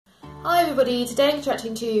Hi everybody, today I'm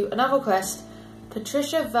interacting to another request.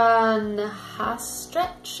 Patricia van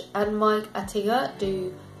Haastrecht and Mike Attinger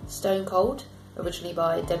do Stone Cold, originally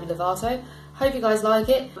by Demi Lovato. Hope you guys like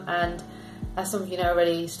it, and as some of you know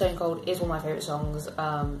already, Stone Cold is one of my favourite songs.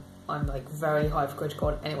 I'm like very hypercritical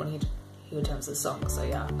on anyone who returns the song, so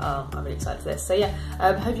yeah, I'm really excited for this. So yeah,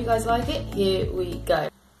 hope you guys like it. Here we go.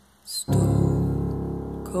 Stone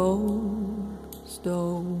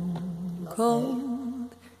cold.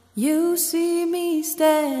 You see me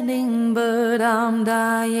standing, but I'm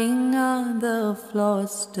dying on the floor.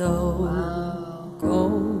 Stone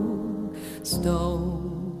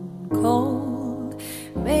cold.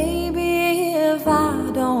 Maybe if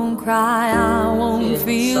I don't cry, I won't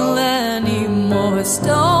feel anymore.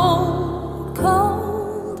 Stone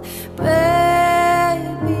cold, baby.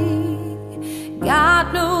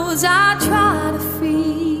 God knows I try to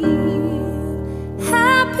feel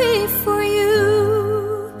happy for you.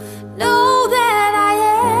 Know that I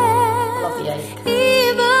am,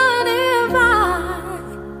 even if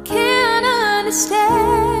I can't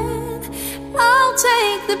understand. I'll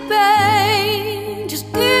take the pain, just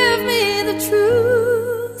give me the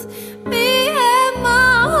truth. Me and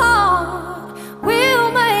my heart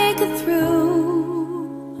will make it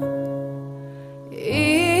through.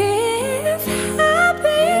 If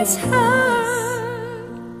happy's hurt,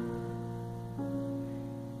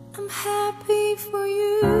 I'm happy for you.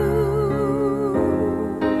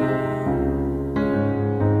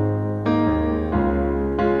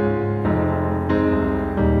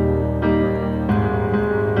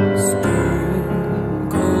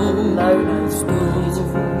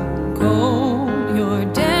 Stone cold, you're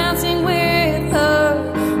dancing with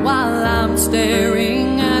her while I'm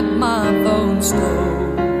staring at my phone.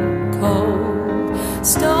 Stone cold,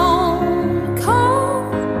 stone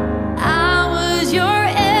cold. I was your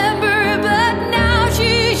ember, but now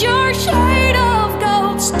she's your shade of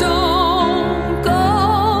gold. Stone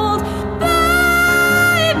cold, baby.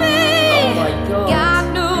 Oh my God. God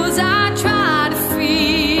knows I try to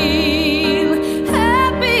feel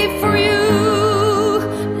happy for you.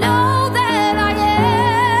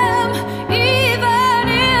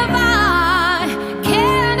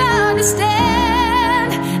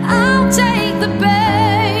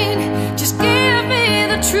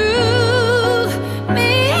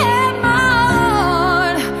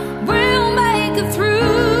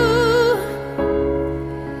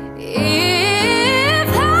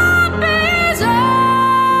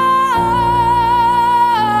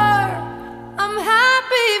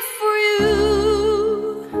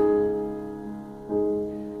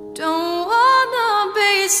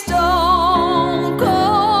 Stone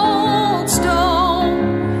cold, stone.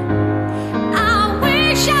 I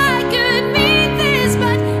wish I could meet this,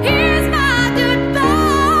 but here's my goodbye.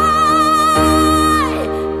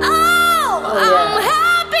 Oh, I'm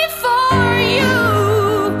happy for you.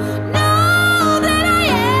 Know that I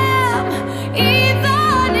am,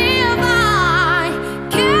 even if I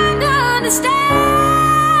can't understand.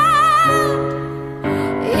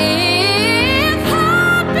 If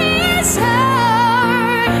happy's hurt,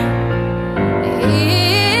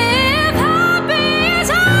 if happy's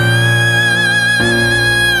hurt,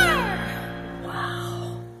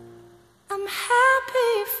 Wow. I'm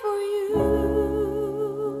happy for you.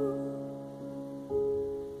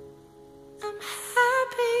 I'm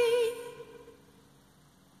happy.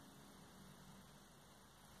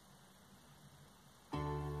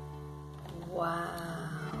 Wow.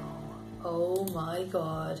 Oh my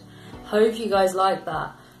God. Hope you guys like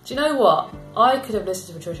that. Do you know what? I could have listened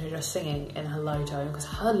to Patricia just singing in her low tone, because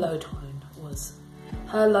her low tone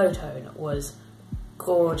was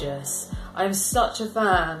gorgeous. I'm such a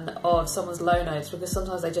fan of someone's low notes, because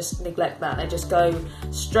sometimes they just neglect that and they just go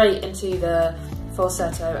straight into the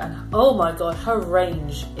falsetto, and oh my God, her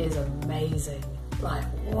range is amazing. Like,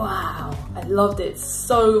 wow, I loved it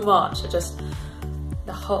so much.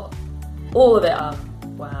 All of it,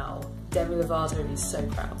 wow. Demi Lovato would be so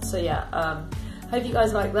proud. So yeah, hope you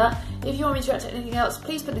guys like that. If you want me to react to anything else,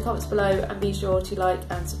 please put in the comments below and be sure to like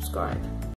and subscribe.